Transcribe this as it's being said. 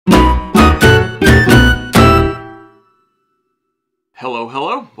Hello,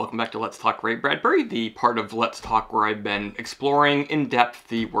 hello. Welcome back to Let's Talk Ray Bradbury, the part of Let's Talk where I've been exploring in depth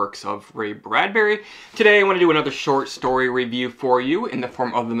the works of Ray Bradbury. Today I want to do another short story review for you in the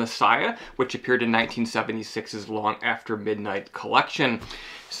form of The Messiah, which appeared in 1976's Long After Midnight collection.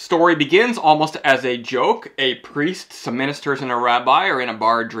 Story begins almost as a joke. A priest, some ministers, and a rabbi are in a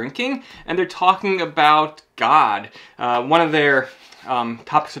bar drinking, and they're talking about God. One of their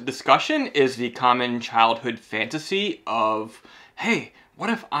topics of discussion is the common childhood fantasy of, hey, what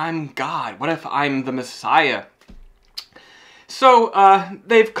if I'm God? What if I'm the Messiah? So,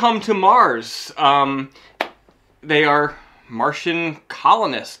 they've come to Mars. They are Martian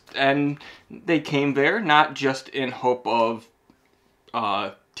colonists, and they came there not just in hope of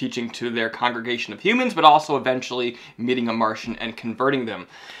teaching to their congregation of humans, but also eventually meeting a Martian and converting them.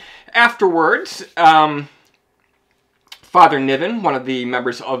 Afterwards, Father Niven, one of the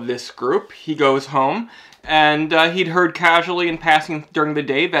members of this group, he goes home, and he'd heard casually in passing during the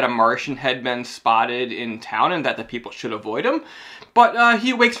day that a Martian had been spotted in town and that the people should avoid him. But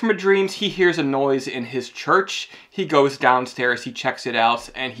he wakes from a dream, he hears a noise in his church, he goes downstairs, he checks it out,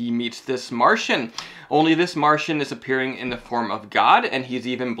 and he meets this Martian. Only this Martian is appearing in the form of God, and he's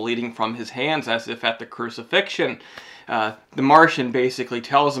even bleeding from his hands as if at the crucifixion. The Martian basically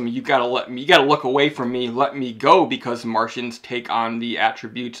tells him, you gotta look away from me, let me go, because Martians take on the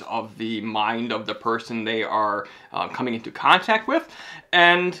attributes of the mind of the person they are coming into contact with.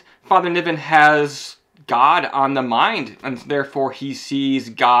 And Father Niven has God on the mind, and therefore he sees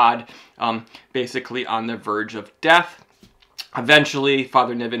God basically on the verge of death. Eventually,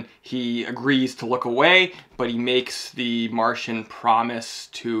 Father Niven, he agrees to look away, but he makes the Martian promise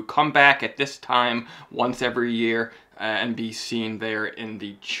to come back at this time once every year and be seen there in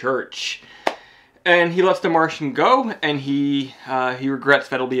the church. And he lets the Martian go, and he regrets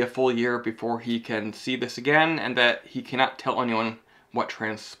that it'll be a full year before he can see this again, and that he cannot tell anyone what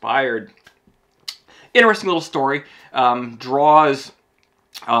transpired. Interesting little story. Draws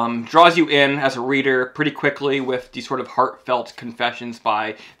you in as a reader pretty quickly with these sort of heartfelt confessions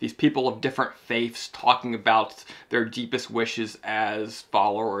by these people of different faiths talking about their deepest wishes as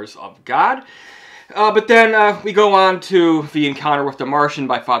followers of God. But then we go on to the encounter with the Martian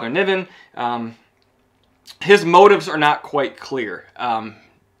by Father Niven. His motives are not quite clear.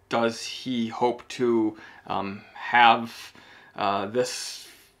 Does he hope to have this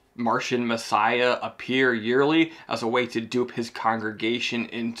Martian Messiah appear yearly as a way to dupe his congregation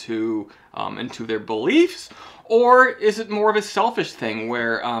into their beliefs? Or is it more of a selfish thing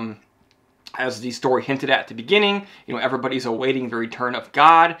where, as the story hinted at the beginning, everybody's awaiting the return of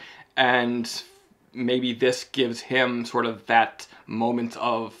God, and maybe this gives him sort of that moment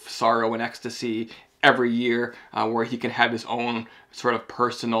of sorrow and ecstasy every year where he can have his own sort of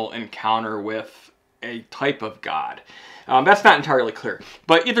personal encounter with a type of God. That's not entirely clear.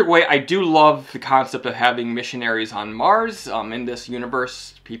 But either way, I do love the concept of having missionaries on Mars. In this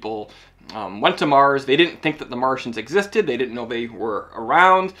universe, people went to Mars. They didn't think that the Martians existed. They didn't know they were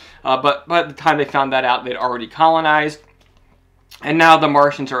around. But by the time they found that out, they'd already colonized. And now the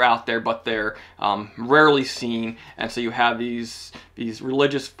Martians are out there, but they're rarely seen. And so you have these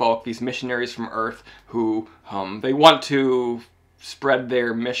religious folk, these missionaries from Earth, who they want to spread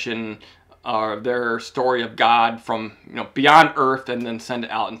their mission, their story of God from beyond Earth, and then send it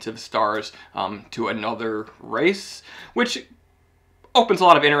out into the stars to another race, which opens a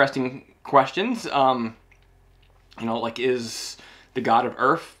lot of interesting questions. Like, is the God of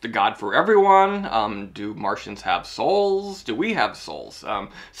Earth the God for everyone? Do Martians have souls? Do we have souls?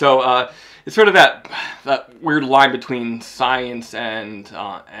 So it's sort of that weird line between science and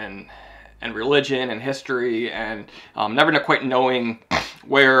religion and history, and never quite knowing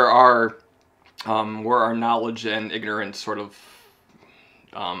where our knowledge and ignorance sort of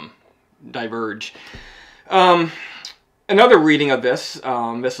diverge. Another reading of this,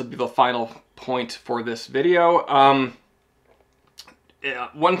 this will be the final point for this video.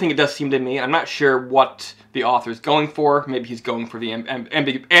 One thing it does seem to me, I'm not sure what the author's going for. Maybe he's going for the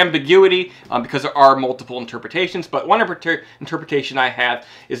ambiguity because there are multiple interpretations. But one interpretation I have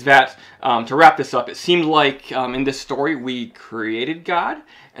is that, to wrap this up, it seemed like in this story we created God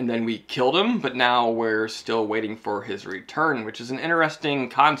and then we killed him, but now we're still waiting for his return, which is an interesting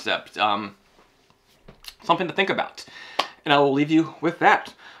concept. Something to think about. And I will leave you with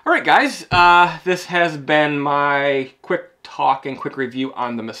that. Alright guys, this has been my quick talk and quick review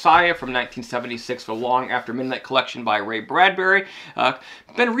on The Messiah from 1976, the Long After Midnight collection by Ray Bradbury.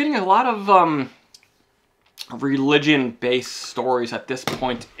 Been reading a lot of religion-based stories at this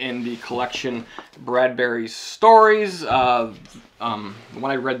point in the collection. Bradbury's stories. The one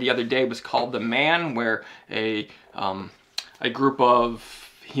I read the other day was called The Man, where a a group of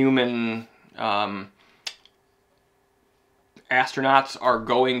human astronauts are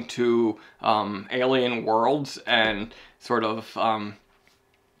going to alien worlds and sort of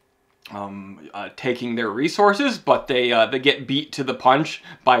taking their resources, but they get beat to the punch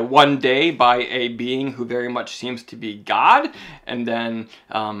by one day by a being who very much seems to be God, and then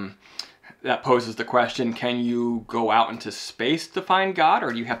that poses the question, can you go out into space to find God,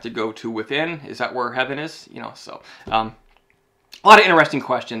 or do you have to go to within? Is that where heaven is? You know, so a lot of interesting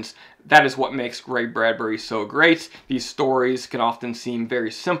questions. That is what makes Ray Bradbury so great. These stories can often seem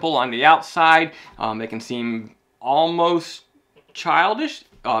very simple on the outside. They can seem almost childish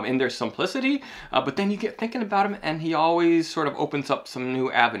in their simplicity, but then you get thinking about him and he always sort of opens up some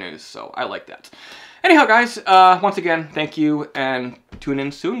new avenues, so I like that. Anyhow, guys, once again, thank you, and tune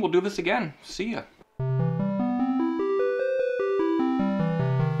in soon. We'll do this again. See ya.